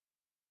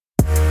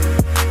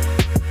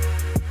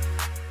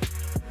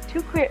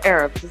Two Queer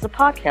Arabs is a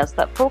podcast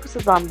that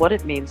focuses on what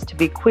it means to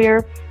be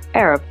queer,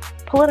 Arab,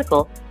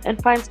 political,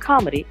 and finds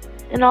comedy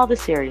in all the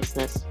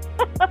seriousness.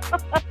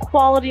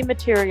 Quality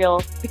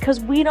material, because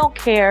we don't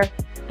care.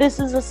 This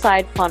is a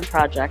side fun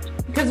project.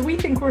 Because we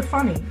think we're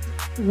funny.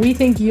 We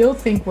think you'll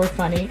think we're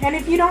funny. And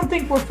if you don't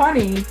think we're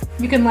funny,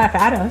 you can laugh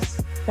at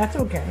us. That's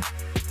okay.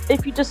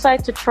 If you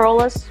decide to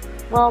troll us,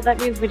 well,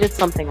 that means we did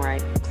something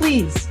right.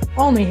 Please,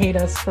 only hate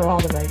us for all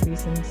the right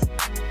reasons.